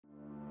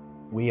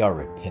We are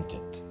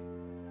repentant.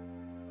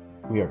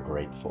 We are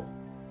grateful.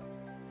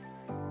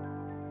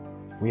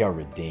 We are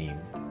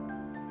redeemed.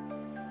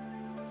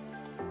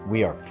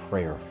 We are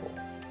prayerful.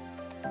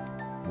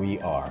 We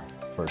are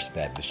First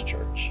Baptist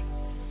Church.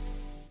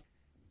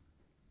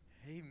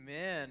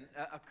 Amen.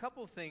 A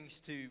couple things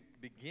to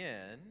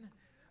begin.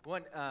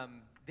 One,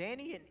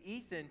 Danny and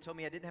Ethan told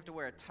me I didn't have to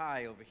wear a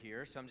tie over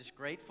here, so I'm just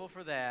grateful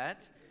for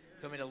that.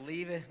 Told me to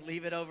leave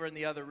it over in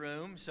the other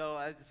room, so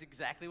that's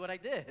exactly what I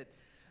did.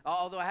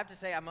 Although I have to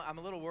say I'm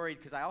a little worried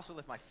because I also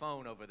left my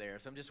phone over there,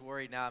 so I'm just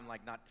worried now I'm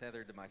like not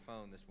tethered to my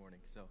phone this morning.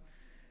 So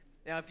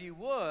now if you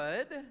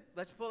would,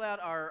 let's pull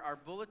out our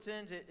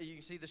bulletins. You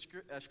can see the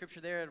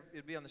scripture there.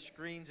 It'll be on the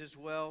screens as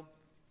well.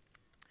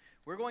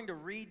 We're going to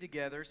read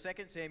together 2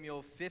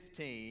 Samuel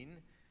 15,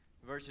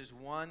 verses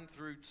 1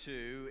 through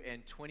 2,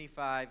 and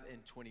 25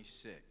 and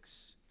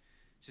 26.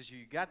 So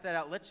you got that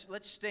out.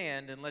 Let's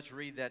stand and let's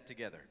read that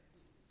together.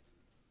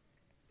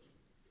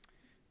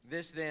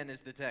 This then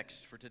is the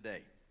text for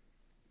today.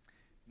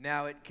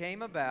 Now it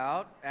came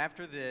about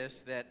after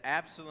this that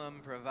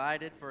Absalom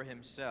provided for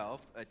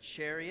himself a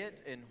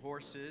chariot and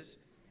horses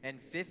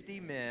and 50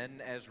 men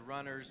as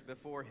runners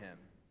before him.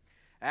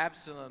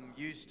 Absalom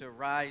used to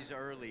rise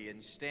early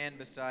and stand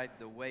beside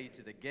the way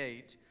to the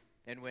gate,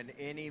 and when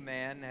any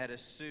man had a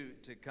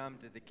suit to come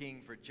to the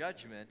king for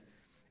judgment,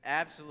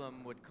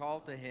 Absalom would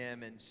call to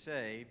him and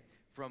say,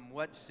 "From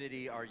what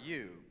city are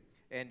you?"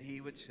 And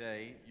he would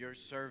say, "Your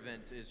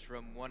servant is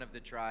from one of the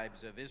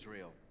tribes of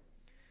Israel."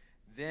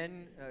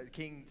 Then the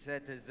king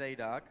said to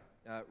Zadok,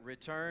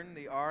 "Return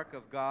the ark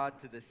of God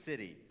to the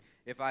city.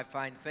 If I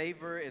find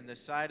favor in the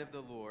sight of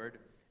the Lord,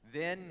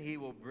 then he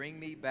will bring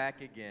me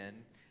back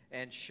again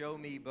and show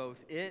me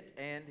both it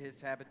and his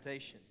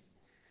habitation.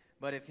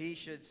 But if he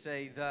should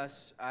say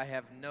thus, I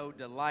have no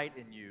delight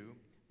in you,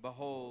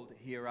 behold,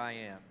 here I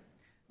am.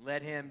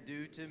 Let him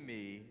do to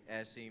me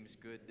as seems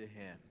good to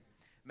him."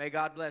 May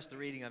God bless the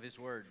reading of his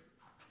word.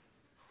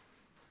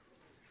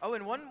 Oh,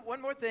 and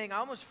one more thing. I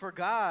almost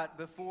forgot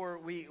before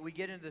we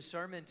get into the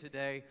sermon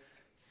today.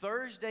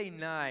 Thursday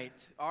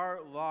night,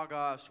 our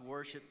LOGOS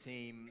worship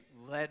team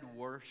led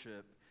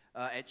worship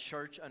at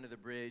Church Under the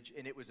Bridge,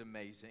 and it was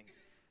amazing.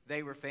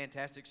 They were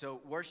fantastic. So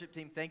worship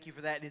team, thank you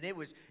for that. And it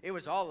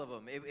was all of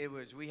them.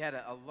 We had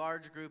a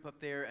large group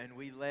up there, and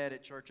we led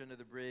at Church Under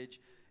the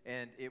Bridge,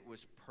 and it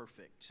was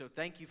perfect. So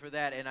thank you for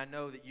that. And I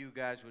know that you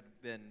guys would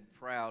have been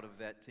proud of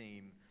that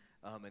team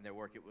and their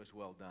work. It was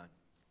well done.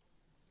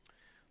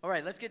 All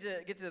right, let's get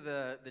to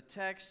the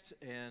text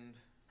and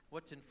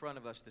what's in front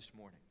of us this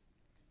morning.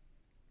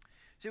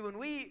 See, when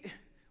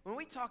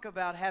we talk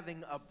about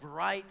having a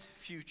bright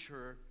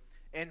future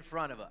in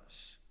front of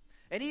us,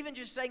 and even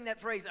just saying that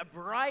phrase, a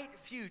bright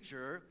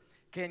future,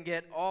 can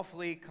get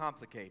awfully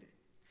complicated.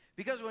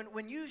 Because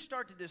when you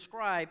start to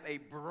describe a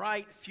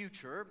bright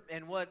future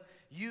and what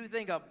you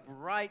think a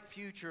bright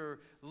future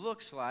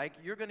looks like,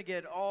 you're going to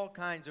get all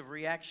kinds of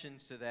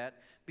reactions to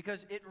that,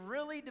 because it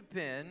really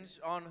depends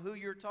on who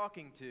you're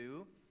talking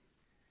to,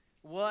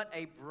 what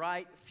a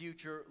bright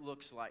future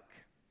looks like.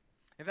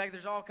 In fact,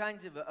 there's all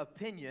kinds of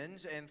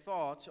opinions and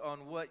thoughts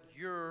on what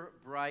your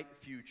bright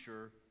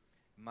future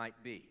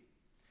might be.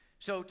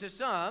 So to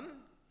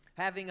some,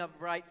 having a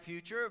bright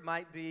future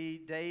might be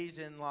days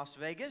in Las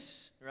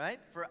Vegas, right?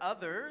 For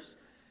others,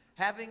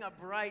 having a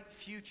bright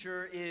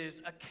future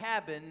is a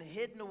cabin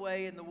hidden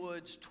away in the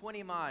woods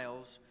 20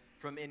 miles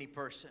from any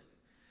person.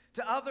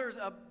 To others,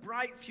 a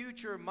bright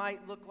future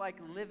might look like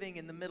living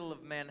in the middle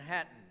of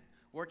Manhattan,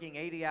 working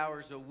 80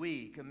 hours a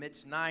week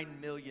amidst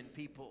 9 million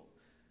people.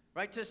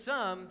 Right? To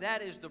some,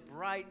 that is the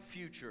bright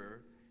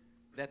future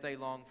that they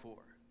long for.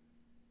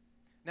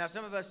 Now,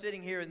 some of us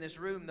sitting here in this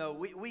room, though,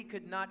 we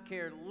could not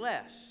care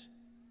less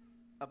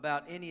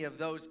about any of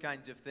those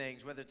kinds of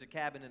things, whether it's a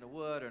cabin in the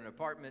wood or an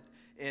apartment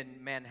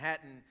in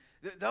Manhattan.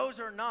 Those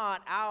are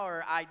not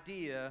our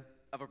idea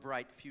of a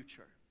bright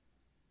future.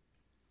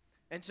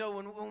 And so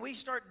when we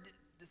start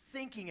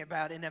thinking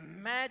about and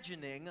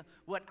imagining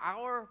what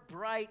our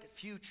bright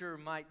future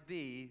might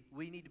be,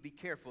 we need to be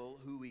careful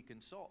who we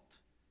consult.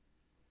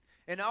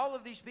 And all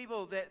of these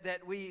people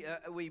that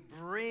we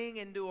bring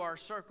into our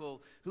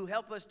circle who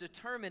help us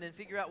determine and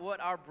figure out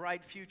what our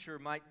bright future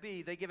might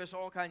be, they give us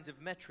all kinds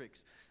of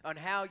metrics on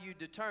how you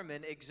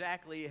determine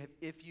exactly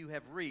if you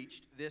have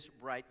reached this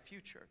bright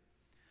future.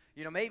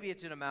 You know, maybe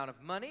it's an amount of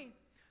money.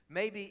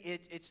 Maybe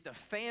it's the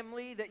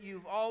family that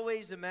you've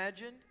always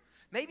imagined.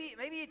 Maybe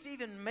it's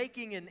even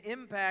making an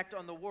impact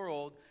on the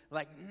world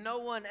like no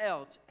one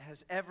else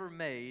has ever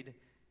made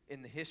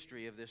in the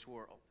history of this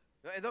world.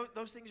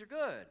 Those things are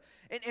good.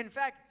 And in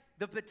fact,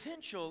 the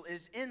potential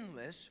is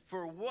endless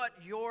for what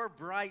your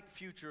bright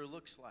future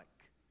looks like.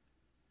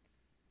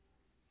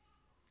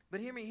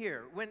 But hear me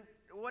here.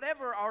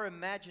 Whatever our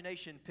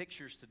imagination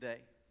pictures today,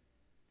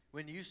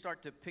 when you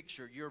start to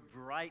picture your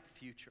bright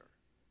future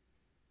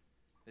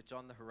that's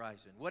on the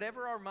horizon,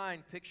 whatever our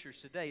mind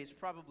pictures today, it's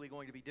probably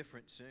going to be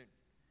different soon.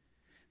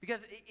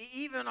 Because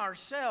even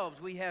ourselves,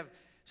 we have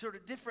sort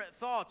of different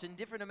thoughts and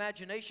different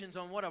imaginations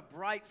on what a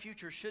bright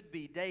future should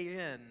be day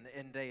in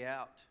and day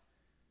out.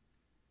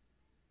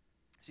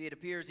 See, it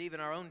appears even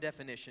our own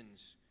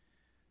definitions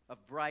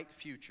of bright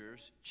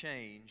futures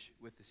change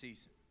with the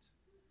seasons.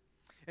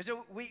 And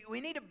so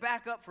we need to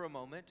back up for a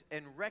moment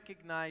and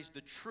recognize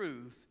the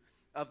truth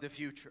of the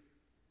future.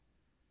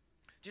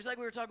 Just like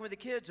we were talking with the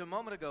kids a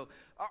moment ago,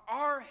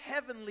 our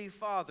Heavenly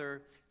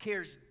Father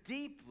cares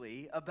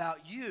deeply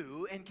about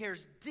you and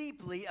cares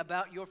deeply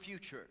about your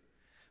future.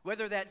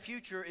 Whether that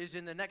future is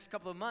in the next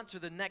couple of months or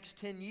the next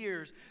 10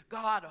 years,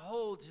 God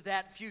holds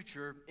that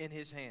future in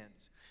His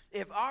hands.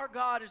 If our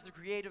God is the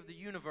creator of the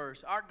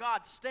universe, our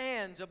God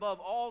stands above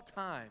all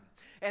time,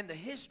 and the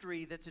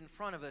history that's in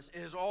front of us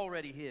is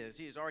already His.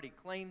 He has already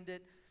claimed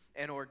it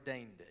and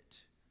ordained it.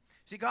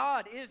 See,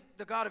 God is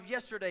the God of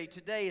yesterday,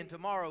 today, and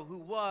tomorrow, who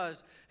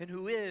was and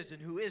who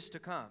is to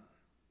come.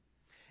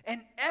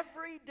 And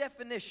every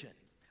definition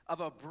of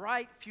a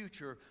bright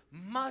future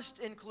must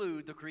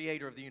include the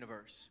creator of the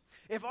universe.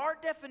 If our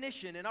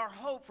definition and our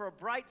hope for a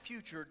bright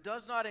future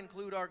does not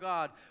include our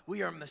God,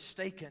 we are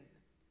mistaken.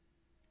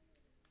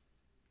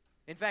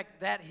 In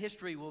fact, that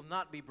history will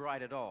not be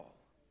bright at all.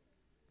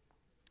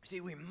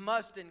 See, we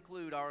must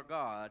include our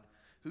God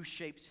who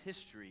shapes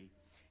history,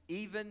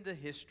 even the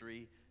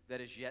history that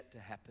is yet to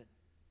happen.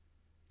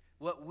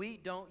 What we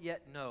don't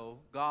yet know,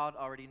 God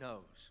already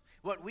knows.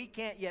 What we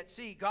can't yet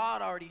see,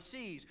 God already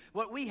sees.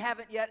 What we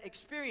haven't yet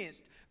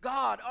experienced,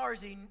 God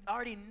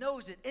already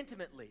knows it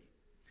intimately.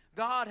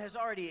 God has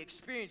already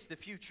experienced the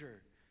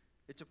future.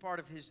 It's a part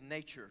of His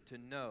nature to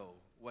know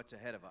what's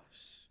ahead of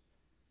us.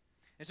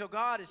 And so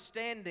God is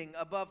standing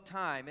above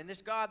time, and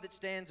this God that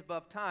stands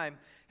above time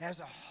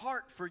has a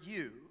heart for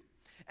you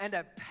and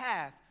a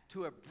path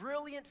to a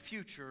brilliant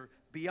future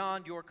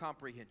beyond your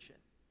comprehension.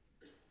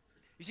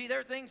 You see,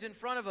 there are things in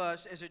front of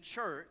us as a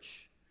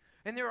church,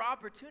 and there are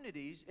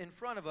opportunities in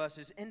front of us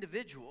as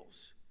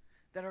individuals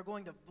that are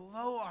going to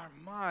blow our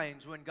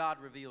minds when God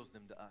reveals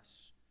them to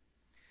us.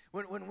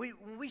 When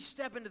we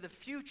step into the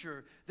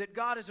future that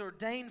God has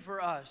ordained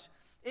for us,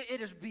 it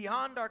is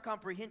beyond our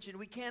comprehension.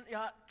 We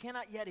cannot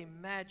yet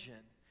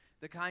imagine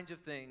the kinds of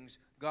things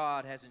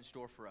God has in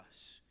store for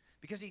us,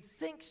 because He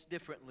thinks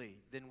differently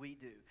than we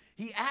do.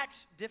 He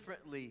acts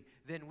differently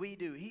than we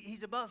do.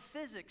 He's above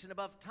physics and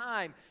above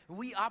time.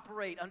 We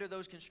operate under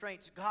those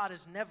constraints. God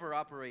has never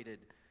operated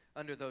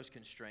under those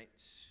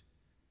constraints.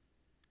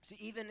 See,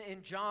 even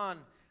in John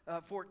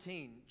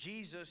 14,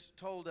 Jesus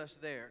told us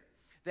there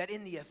that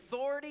in the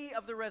authority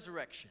of the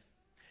resurrection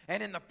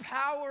and in the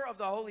power of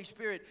the Holy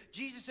Spirit,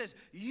 Jesus says,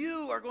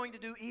 you are going to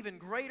do even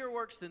greater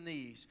works than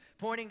these,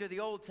 pointing to the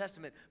Old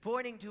Testament,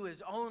 pointing to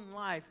His own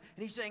life.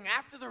 And He's saying,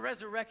 after the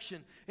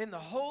resurrection, in the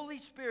Holy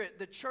Spirit,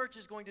 the church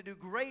is going to do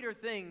greater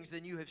things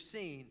than you have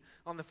seen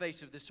on the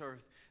face of this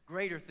earth,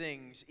 greater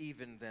things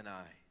even than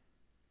I.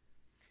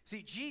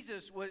 See,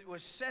 Jesus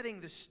was setting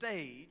the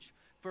stage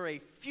for a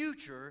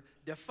future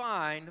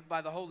defined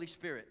by the Holy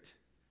Spirit.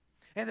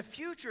 And the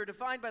future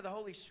defined by the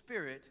Holy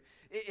Spirit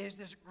is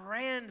this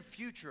grand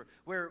future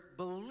where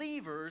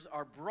believers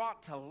are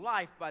brought to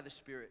life by the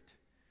Spirit.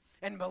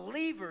 And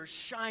believers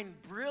shine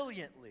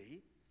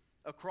brilliantly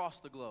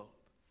across the globe.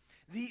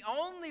 The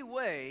only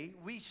way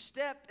we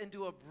step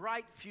into a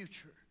bright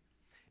future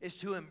is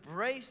to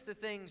embrace the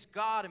things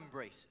God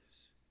embraces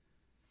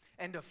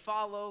and to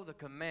follow the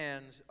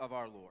commands of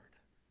our Lord.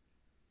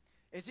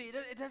 And see,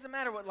 it doesn't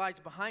matter what lies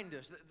behind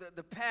us.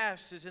 The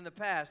past is in the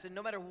past. And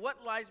no matter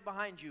what lies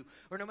behind you,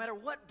 or no matter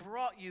what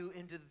brought you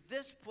into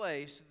this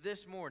place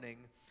this morning,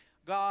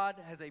 God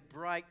has a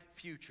bright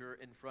future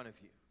in front of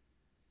you.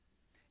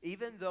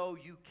 Even though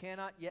you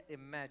cannot yet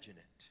imagine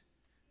it,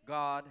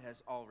 God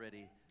has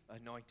already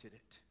anointed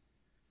it.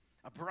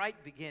 A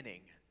bright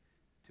beginning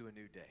to a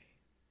new day.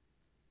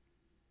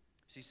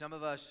 See, some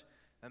of us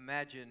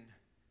imagine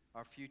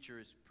our future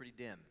is pretty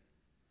dim.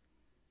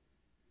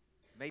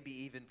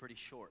 Maybe even pretty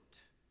short.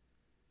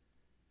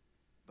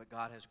 But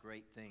God has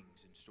great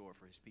things in store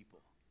for His people.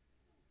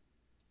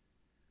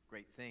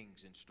 Great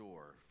things in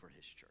store for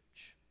His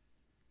church.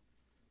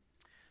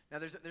 Now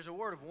there's a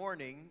word of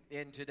warning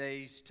in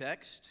today's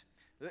text.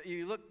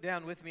 You look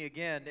down with me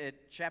again at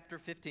chapter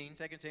 15,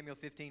 2 Samuel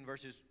 15,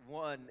 verses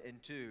 1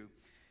 and 2.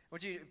 I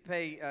want you to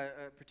pay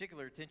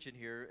particular attention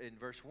here in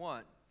verse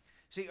 1.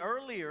 See,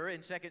 earlier in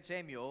 2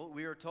 Samuel,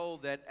 we are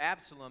told that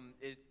Absalom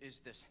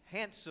is this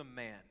handsome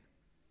man.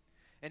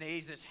 And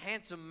he's this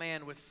handsome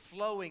man with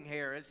flowing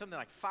hair. It's something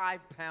like 5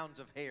 pounds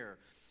of hair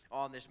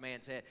on this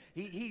man's head.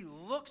 He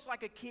looks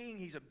like a king.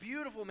 He's a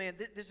beautiful man.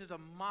 This is a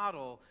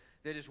model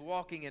that is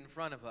walking in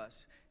front of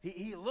us.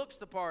 He looks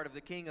the part of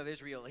the king of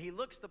Israel. He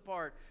looks the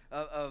part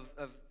of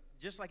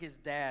just like his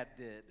dad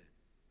did.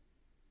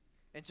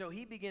 And so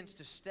he begins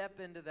to step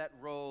into that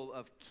role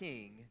of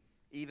king,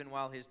 even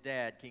while his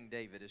dad, King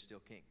David, is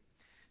still king.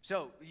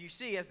 So you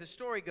see, as the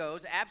story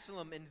goes,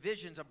 Absalom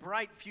envisions a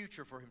bright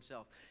future for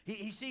himself.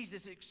 He sees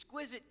this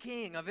exquisite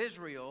king of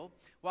Israel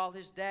while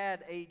his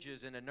dad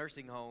ages in a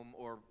nursing home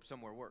or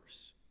somewhere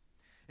worse.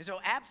 And so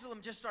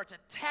Absalom just starts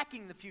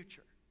attacking the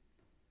future.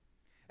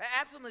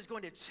 Absalom is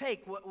going to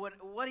take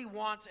what he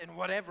wants and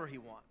whatever he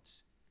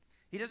wants.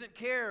 He doesn't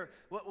care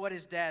what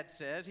his dad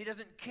says. He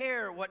doesn't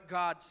care what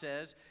God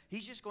says.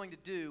 He's just going to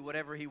do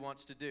whatever he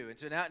wants to do. And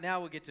so now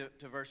we'll get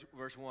to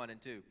verse 1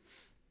 and 2.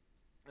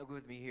 Go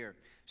with me here.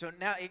 So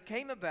now it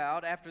came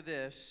about after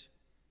this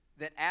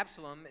that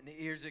Absalom, and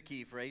here's a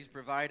key phrase,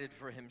 provided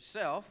for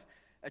himself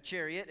a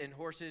chariot and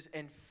horses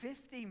and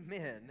 50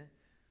 men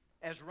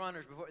as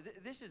runners before.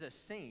 This is a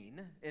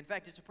scene. In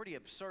fact, it's a pretty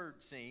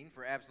absurd scene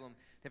for Absalom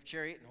to have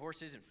chariot and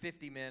horses and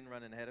 50 men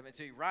running ahead of him. And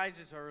so he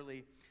rises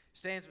early,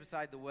 stands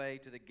beside the way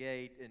to the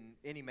gate, and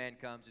any man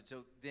comes. And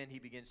so then he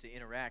begins to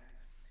interact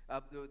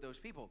with those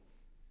people.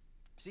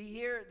 See,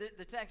 here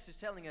the text is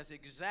telling us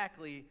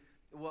exactly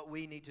what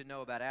we need to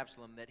know about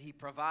Absalom, that he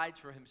provides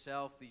for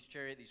himself these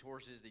chariot, these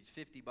horses, these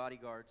 50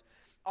 bodyguards.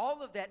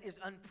 All of that is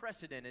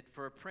unprecedented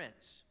for a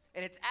prince.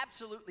 And it's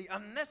absolutely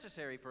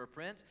unnecessary for a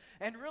prince.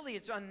 And really,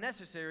 it's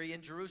unnecessary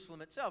in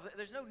Jerusalem itself.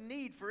 There's no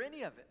need for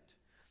any of it.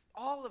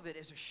 All of it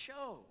is a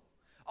show.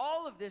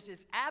 All of this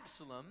is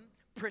Absalom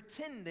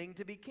pretending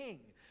to be king,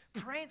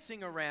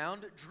 prancing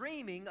around,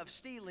 dreaming of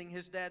stealing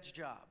his dad's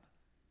job.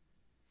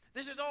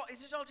 This is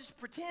all just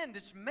pretend.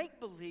 It's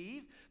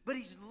make-believe, but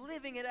he's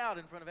living it out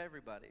in front of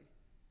everybody.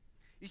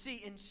 You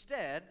see,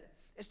 instead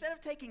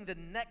of taking the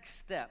next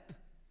step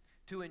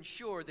to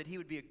ensure that he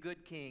would be a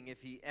good king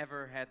if he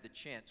ever had the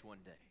chance one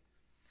day.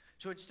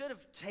 So instead of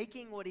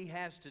taking what he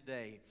has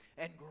today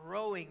and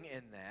growing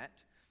in that,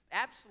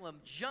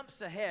 Absalom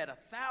jumps ahead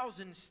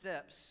 1,000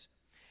 steps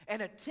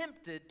and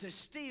attempted to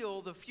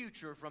steal the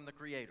future from the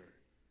Creator.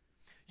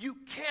 You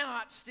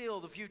cannot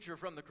steal the future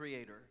from the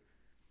Creator.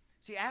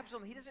 See,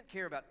 Absalom, he doesn't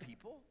care about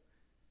people.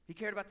 He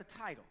cared about the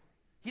title.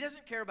 He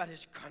doesn't care about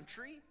his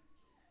country.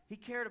 He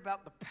cared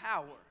about the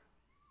power.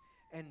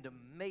 And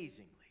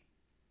amazingly,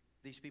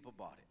 these people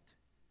bought it.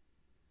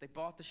 They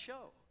bought the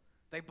show.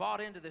 They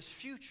bought into this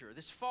future,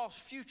 this false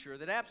future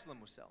that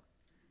Absalom was selling.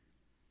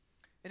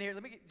 And here,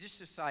 let me get just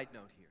a side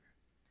note here.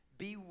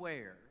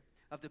 Beware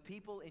of the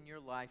people in your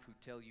life who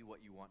tell you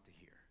what you want to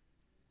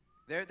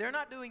hear. They're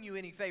not doing you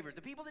any favors.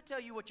 The people that tell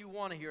you what you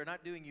want to hear are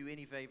not doing you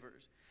any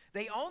favors.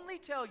 They only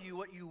tell you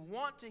what you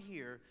want to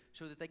hear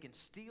so that they can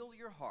steal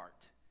your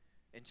heart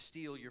and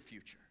steal your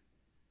future.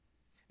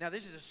 Now,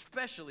 this is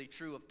especially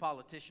true of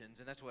politicians,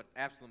 and that's what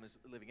Absalom is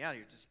living out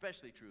here. It's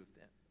especially true of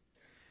them.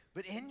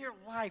 But in your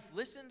life,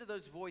 listen to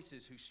those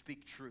voices who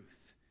speak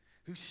truth,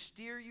 who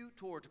steer you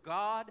towards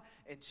God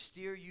and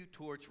steer you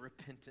towards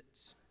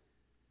repentance.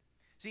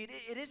 See,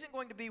 it isn't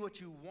going to be what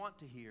you want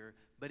to hear,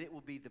 but it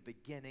will be the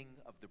beginning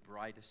of the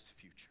brightest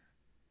future.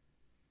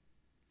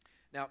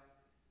 Now,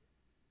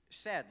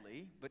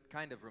 sadly, but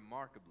kind of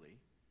remarkably,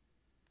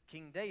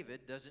 King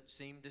David doesn't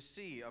seem to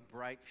see a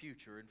bright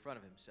future in front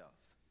of himself.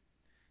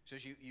 So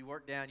as you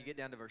get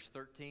down to verse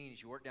 13,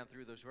 as you work down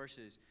through those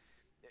verses,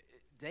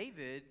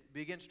 David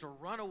begins to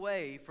run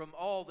away from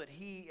all that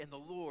he and the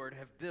Lord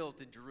have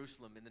built in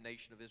Jerusalem in the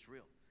nation of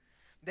Israel.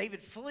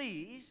 David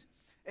flees,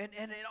 and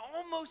it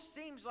almost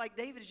seems like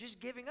David is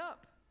just giving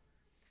up.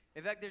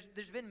 In fact,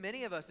 there's been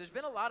there's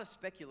been a lot of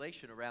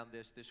speculation around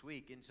this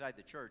week inside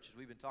the church as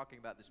we've been talking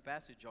about this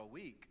passage all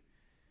week.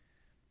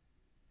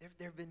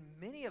 There have been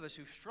many of us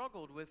who've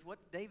struggled with what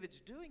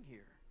David's doing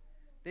here.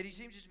 That he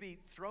seems to be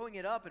throwing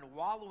it up and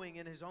wallowing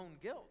in his own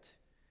guilt.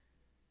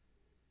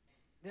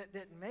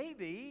 That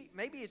maybe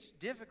it's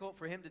difficult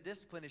for him to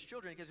discipline his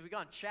children because we've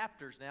gone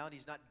chapters now and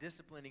he's not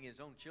disciplining his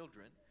own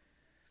children.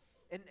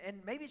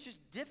 And maybe it's just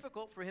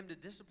difficult for him to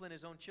discipline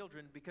his own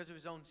children because of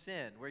his own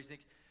sin, where he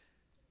thinks,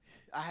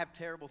 I have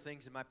terrible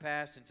things in my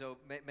past, and so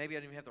maybe I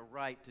don't even have the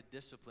right to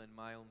discipline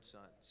my own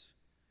sons.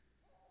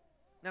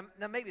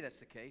 Now maybe that's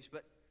the case,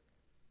 but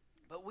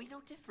we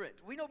know different.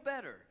 We know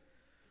better.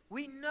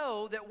 We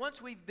know that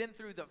once we've been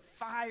through the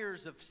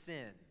fires of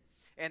sin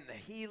and the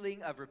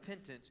healing of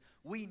repentance,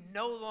 we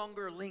no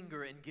longer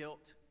linger in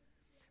guilt,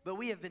 but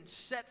we have been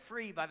set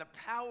free by the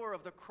power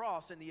of the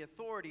cross and the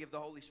authority of the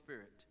Holy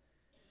Spirit.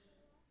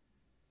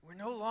 We're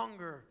no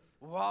longer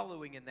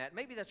wallowing in that.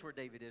 Maybe that's where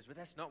David is, but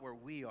that's not where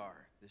we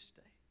are this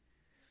day.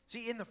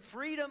 See, in the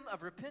freedom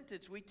of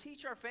repentance, we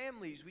teach our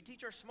families, we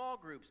teach our small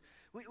groups,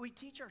 we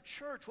teach our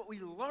church what we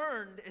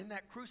learned in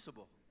that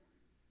crucible.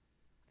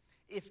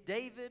 If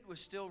David was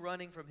still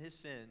running from his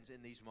sins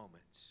in these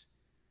moments,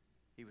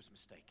 he was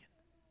mistaken.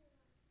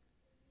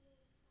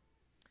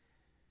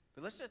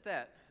 But let's set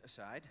that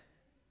aside.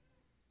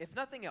 If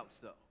nothing else,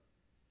 though,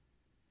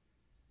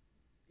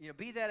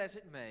 be that as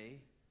it may,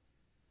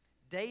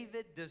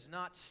 David does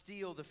not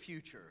steal the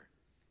future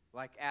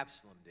like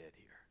Absalom did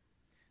here.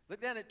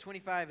 Look down at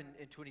 25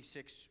 and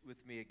 26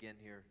 with me again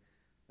here.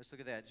 Let's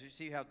look at that. So you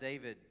see how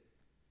David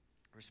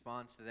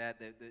responds to that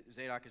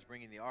Zadok is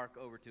bringing the ark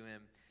over to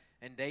him.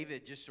 And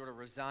David just sort of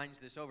resigns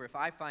this over. If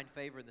I find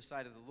favor in the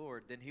sight of the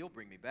Lord, then he'll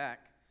bring me back.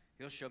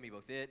 He'll show me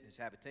both it and his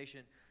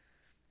habitation.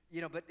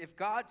 But if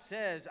God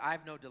says, I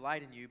have no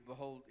delight in you,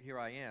 behold, here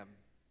I am.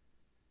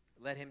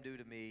 Let him do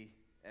to me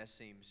as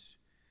seems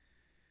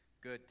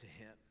good to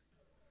him.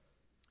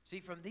 See,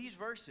 from these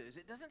verses,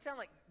 it doesn't sound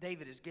like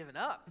David has given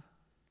up.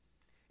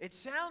 It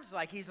sounds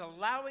like he's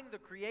allowing the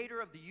creator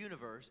of the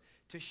universe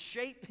to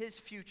shape his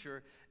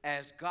future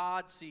as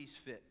God sees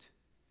fit.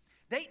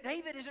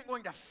 David isn't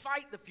going to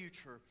fight the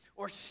future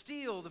or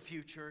steal the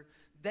future.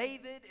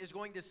 David is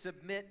going to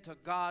submit to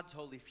God's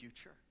holy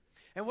future.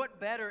 And what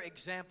better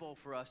example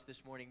for us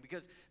this morning?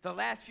 Because the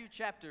last few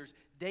chapters,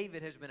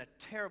 David has been a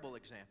terrible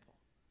example.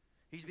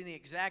 He's been the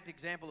exact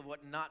example of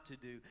what not to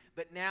do.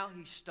 But now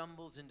he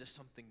stumbles into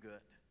something good.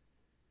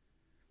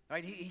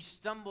 Right? He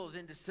stumbles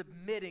into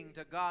submitting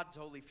to God's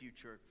holy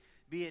future.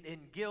 Be it in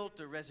guilt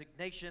or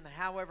resignation,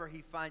 however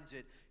he finds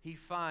it, he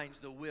finds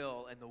the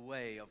will and the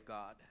way of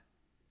God.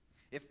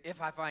 If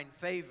I find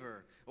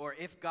favor, or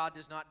if God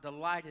does not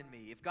delight in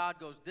me, if God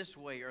goes this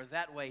way or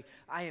that way,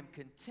 I am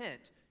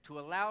content to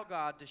allow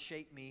God to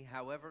shape me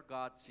however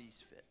God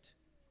sees fit.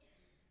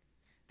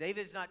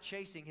 David's not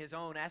chasing his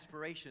own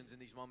aspirations in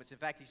these moments. In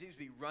fact, he seems to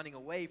be running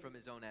away from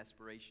his own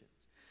aspirations.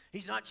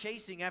 He's not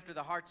chasing after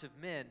the hearts of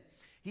men.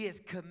 He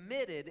is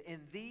committed in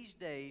these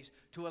days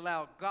to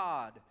allow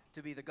God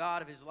to be the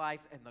God of his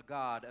life and the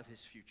God of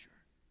his future.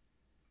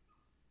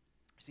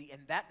 See,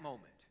 in that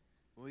moment,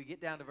 when we get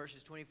down to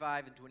verses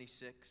 25 and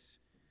 26,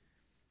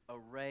 a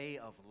ray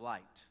of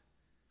light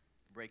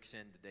breaks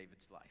into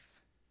David's life.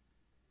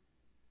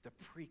 The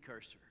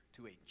precursor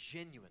to a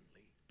genuinely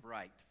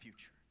bright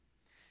future.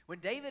 When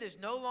David is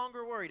no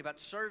longer worried about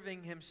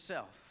serving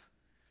himself,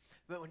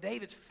 but when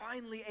David's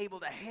finally able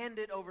to hand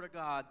it over to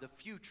God, the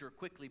future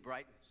quickly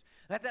brightens.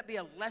 Let that be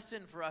a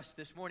lesson for us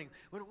this morning.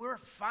 When we're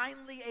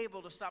finally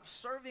able to stop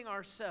serving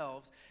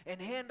ourselves and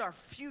hand our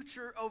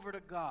future over to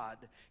God,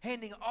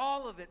 handing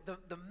all of it,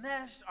 the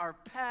mess, our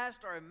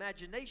past, our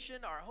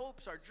imagination, our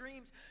hopes, our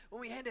dreams, when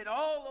we hand it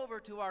all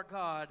over to our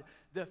God,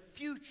 the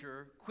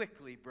future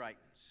quickly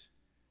brightens.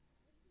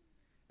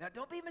 Now,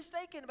 don't be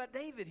mistaken about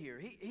David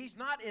here. He's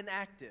not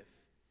inactive.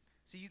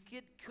 So you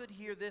could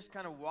hear this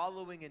kind of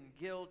wallowing in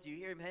guilt. You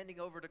hear him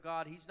handing over to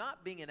God. He's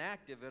not being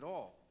inactive at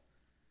all.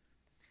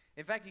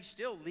 In fact, he's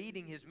still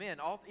leading his men.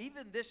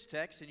 Even this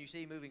text, and you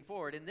see moving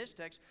forward, in this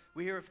text,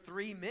 we hear of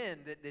 3 men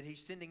that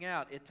he's sending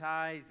out.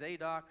 Ittai,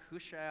 Zadok,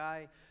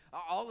 Hushai.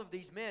 All of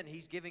these men,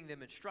 he's giving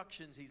them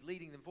instructions. He's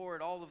leading them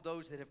forward, all of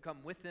those that have come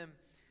with him.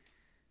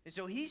 And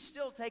so he's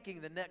still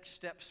taking the next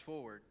steps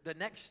forward, the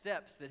next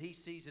steps that he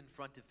sees in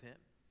front of him.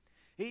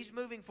 He's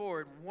moving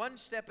forward one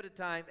step at a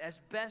time as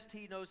best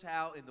he knows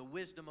how in the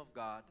wisdom of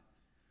God.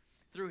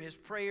 Through his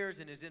prayers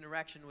and his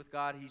interaction with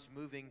God, he's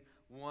moving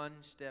one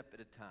step at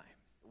a time,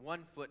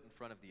 one foot in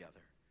front of the other.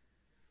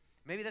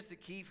 Maybe that's the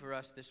key for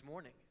us this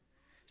morning.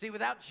 See,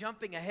 without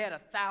jumping ahead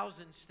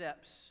 1,000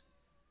 steps,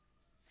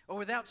 or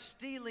without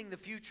stealing the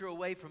future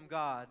away from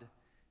God,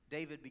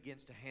 David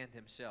begins to hand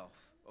himself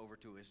over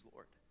to his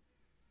Lord.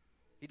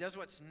 He does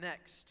what's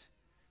next,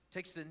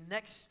 takes the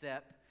next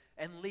step,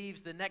 and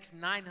leaves the next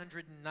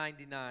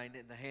 999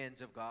 in the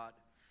hands of God,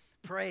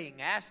 praying,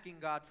 asking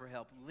God for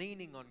help,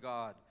 leaning on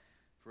God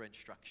for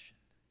instruction.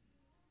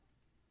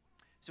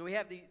 So we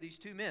have these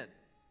 2 men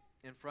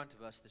in front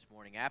of us this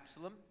morning,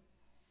 Absalom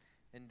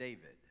and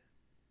David.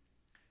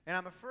 And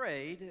I'm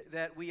afraid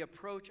that we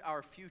approach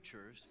our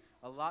futures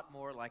a lot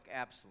more like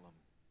Absalom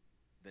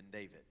than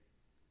David.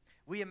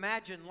 We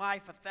imagine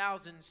life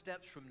 1,000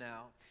 steps from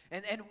now,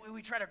 and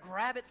we try to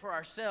grab it for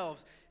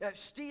ourselves,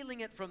 stealing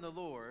it from the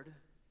Lord,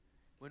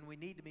 when we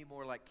need to be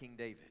more like King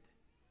David.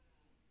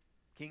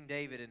 King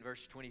David in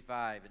verse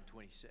 25 and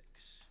 26.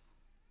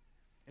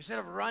 Instead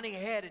of running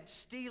ahead and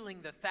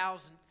stealing the 1,000th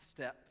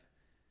step,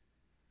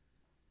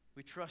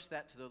 we trust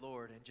that to the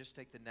Lord and just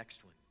take the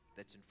next one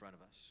that's in front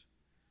of us.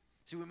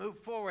 So we move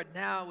forward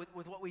now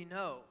with what we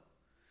know,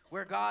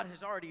 where God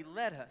has already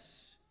led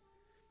us.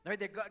 Right,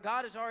 that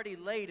God has already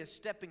laid a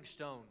stepping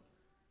stone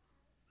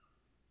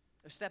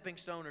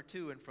or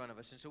 2 in front of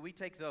us. And so we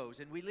take those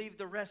and we leave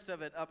the rest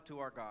of it up to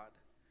our God.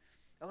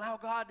 Allow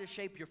God to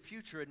shape your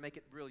future and make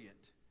it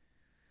brilliant.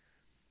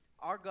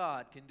 Our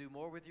God can do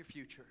more with your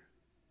future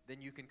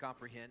than you can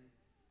comprehend.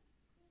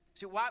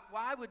 See,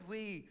 why would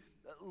we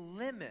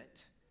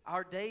limit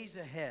our days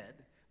ahead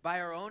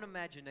by our own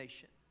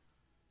imagination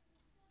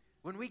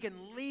when we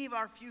can leave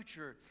our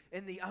future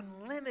in the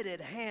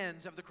unlimited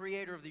hands of the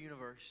Creator of the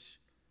universe?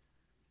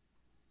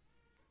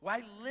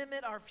 Why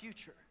limit our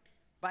future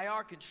by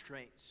our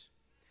constraints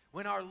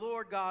when our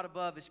Lord God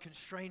above is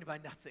constrained by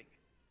nothing?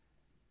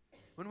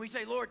 When we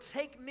say, Lord,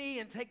 take me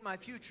and take my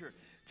future.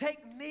 Take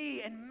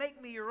me and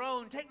make me your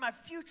own. Take my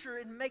future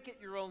and make it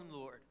your own,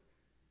 Lord.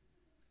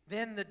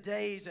 Then the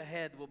days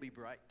ahead will be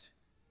bright.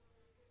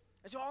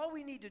 And so all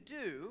we need to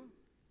do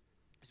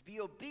is be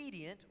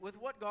obedient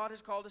with what God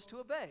has called us to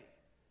obey.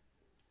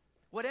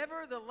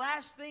 Whatever the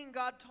last thing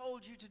God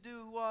told you to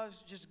do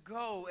was, just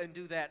go and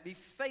do that. Be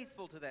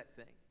faithful to that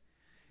thing.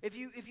 If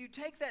you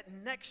take that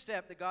next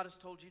step that God has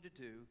told you to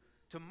do,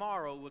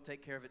 tomorrow will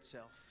take care of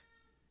itself.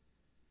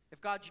 If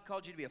God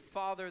called you to be a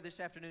father this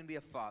afternoon, be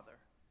a father.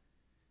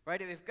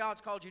 Right? If God's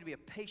called you to be a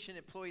patient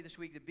employee this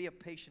week, then be a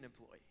patient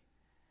employee.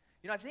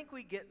 You know, I think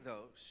we get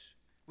those.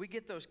 We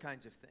get those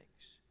kinds of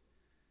things.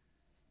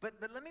 But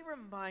let me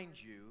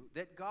remind you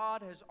that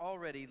God has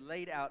already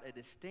laid out a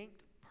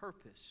distinct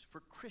purpose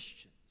for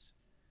Christians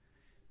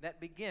that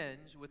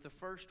begins with the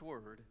first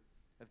word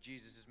of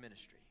Jesus'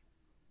 ministry.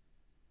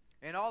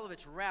 And all of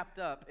it's wrapped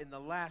up in the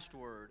last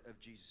word of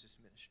Jesus'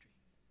 ministry.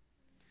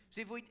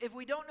 See, if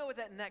we don't know what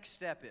that next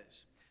step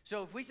is,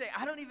 so if we say,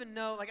 I don't even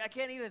know, like I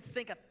can't even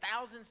think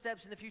 1,000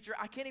 steps in the future.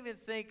 I can't even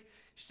think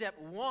step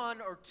 1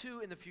 or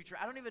 2 in the future.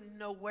 I don't even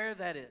know where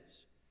that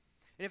is.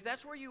 And if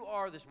that's where you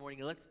are this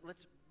morning,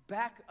 let's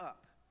back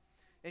up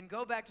and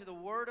go back to the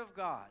Word of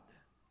God,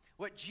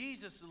 what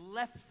Jesus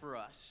left for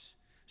us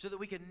so that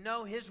we can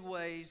know His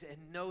ways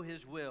and know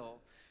His will.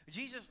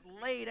 Jesus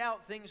laid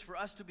out things for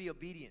us to be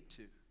obedient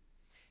to.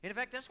 And in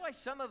fact, that's why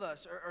some of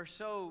us are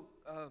so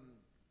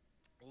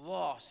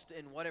lost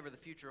in whatever the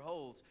future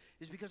holds,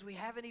 is because we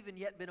haven't even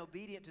yet been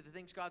obedient to the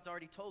things God's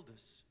already told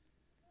us.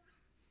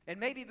 And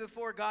maybe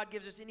before God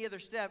gives us any other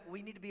step,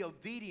 we need to be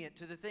obedient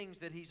to the things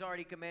that He's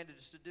already commanded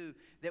us to do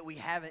that we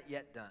haven't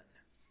yet done.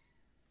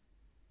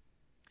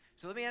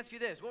 So let me ask you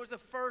this. What was the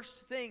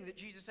first thing that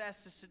Jesus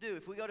asked us to do?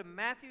 If we go to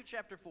Matthew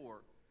chapter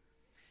 4,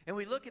 and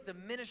we look at the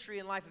ministry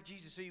and life of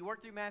Jesus. So you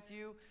work through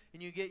Matthew,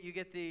 and you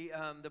get the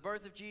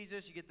birth of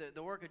Jesus, you get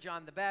the work of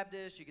John the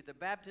Baptist, you get the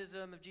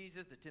baptism of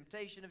Jesus, the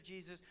temptation of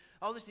Jesus,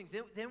 all these things.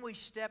 Then we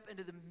step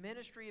into the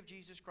ministry of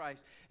Jesus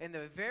Christ, and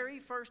the very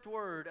first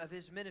word of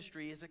His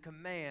ministry is a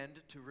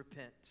command to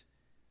repent.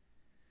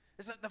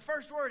 It's the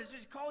first word is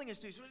He's calling us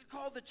to. So He's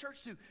called the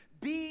church to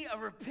be a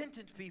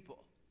repentant people.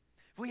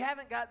 If we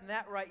haven't gotten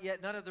that right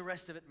yet, none of the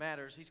rest of it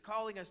matters. He's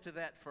calling us to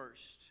that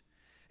first.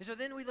 And so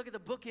then we look at the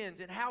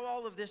bookends and how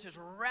all of this is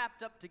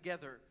wrapped up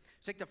together.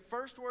 Take the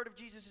first word of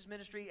Jesus'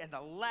 ministry and the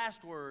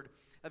last word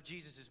of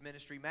Jesus'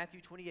 ministry. Matthew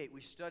 28,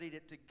 we studied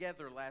it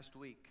together last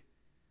week.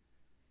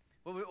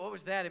 What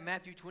was that in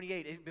Matthew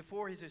 28?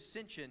 Before His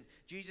ascension,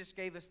 Jesus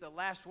gave us the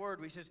last word.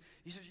 He says,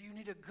 you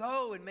need to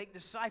go and make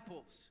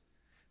disciples.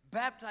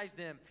 Baptize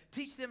them.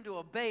 Teach them to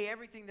obey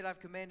everything that I've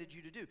commanded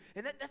you to do.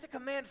 And that's a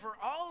command for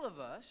all of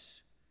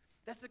us.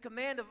 That's the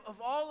command of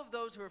all of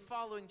those who are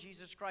following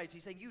Jesus Christ.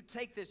 He's saying, you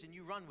take this and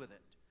you run with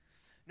it,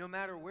 no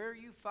matter where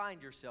you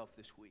find yourself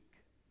this week.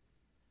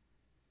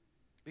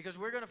 Because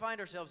we're going to find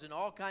ourselves in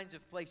all kinds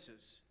of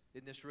places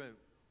in this room.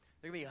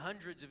 There are going to be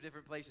hundreds of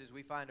different places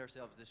we find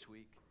ourselves this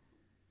week.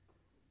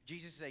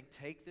 Jesus is saying,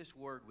 take this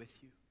word with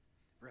you.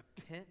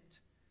 Repent,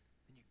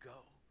 and you go.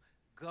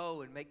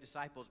 Go and make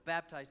disciples.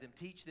 Baptize them.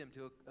 Teach them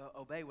to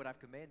obey what I've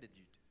commanded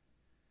you to.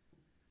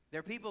 There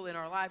are people in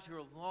our lives who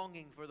are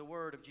longing for the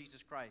word of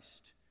Jesus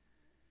Christ.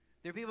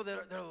 There are people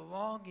that are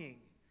longing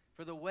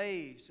for the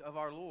ways of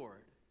our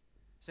Lord,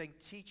 saying,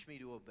 teach me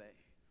to obey.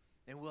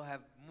 And we'll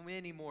have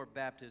many more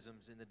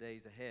baptisms in the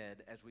days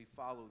ahead as we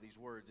follow these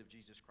words of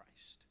Jesus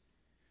Christ.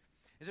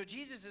 And so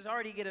Jesus has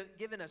already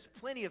given us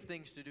plenty of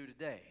things to do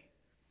today.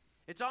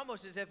 It's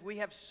almost as if we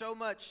have so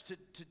much to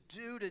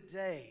do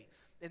today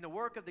in the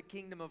work of the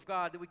kingdom of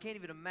God that we can't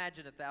even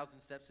imagine 1,000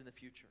 steps in the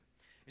future.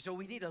 And so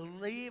we need to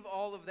leave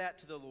all of that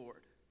to the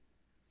Lord.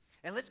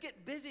 And let's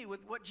get busy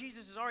with what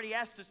Jesus has already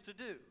asked us to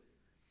do.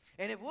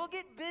 And if we'll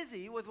get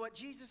busy with what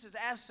Jesus has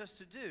asked us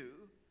to do,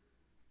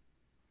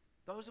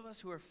 those of us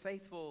who are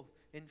faithful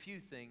in few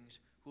things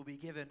will be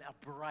given a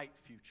bright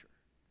future.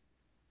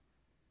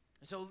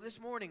 And so this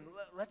morning,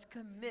 let's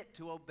commit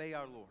to obey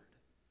our Lord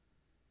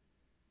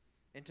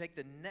and take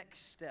the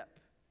next step.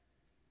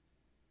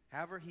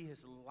 However He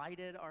has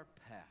lighted our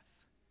path,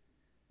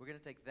 we're going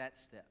to take that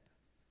step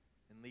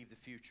and leave the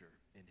future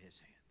in His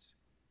hands.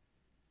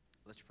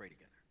 Let's pray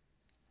together.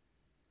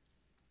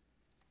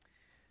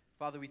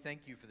 Father, we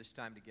thank you for this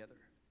time together.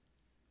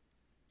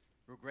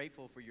 We're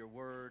grateful for your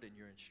word and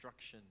your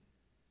instruction.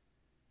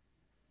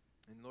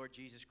 And Lord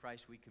Jesus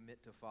Christ, we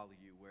commit to follow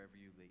you wherever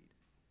you lead.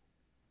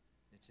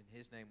 It's in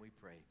His name we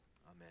pray.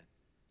 Amen.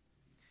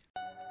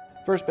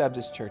 First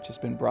Baptist Church has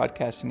been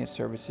broadcasting its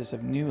services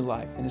of new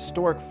life and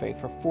historic faith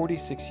for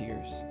 46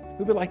 years.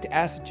 We would like to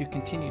ask that you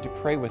continue to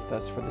pray with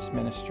us for this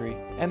ministry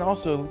and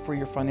also for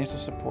your financial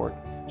support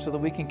so that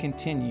we can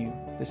continue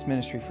this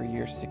ministry for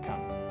years to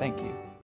come. Thank you.